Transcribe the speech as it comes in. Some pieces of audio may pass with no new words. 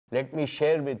let me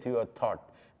share with you a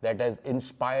thought that has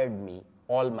inspired me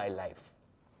all my life.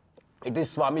 It is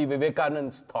Swami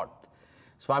Vivekananda's thought.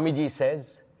 Swamiji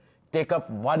says, take up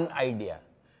one idea,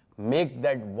 make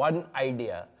that one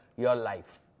idea your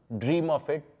life. Dream of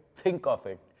it, think of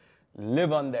it,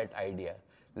 live on that idea.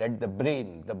 Let the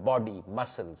brain, the body,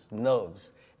 muscles,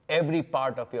 nerves, every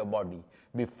part of your body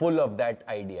be full of that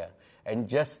idea, and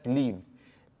just leave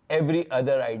every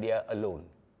other idea alone.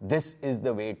 This is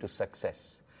the way to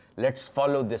success. Let's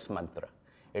follow this mantra.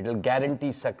 It will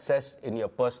guarantee success in your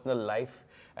personal life,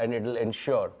 and it will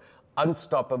ensure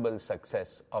unstoppable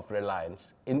success of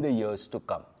Reliance in the years to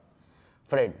come.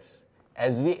 Friends,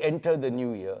 as we enter the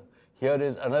new year, here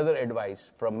is another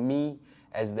advice from me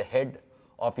as the head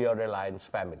of your Reliance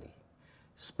family.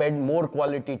 Spend more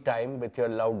quality time with your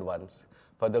loved ones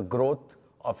for the growth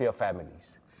of your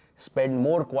families. Spend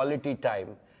more quality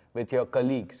time with your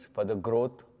colleagues for the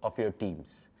growth of your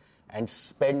teams. And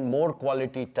spend more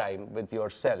quality time with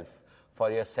yourself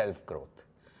for your self-growth.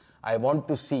 I want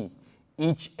to see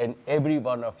each and every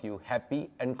one of you happy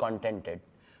and contented,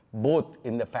 both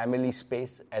in the family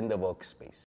space and the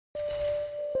workspace.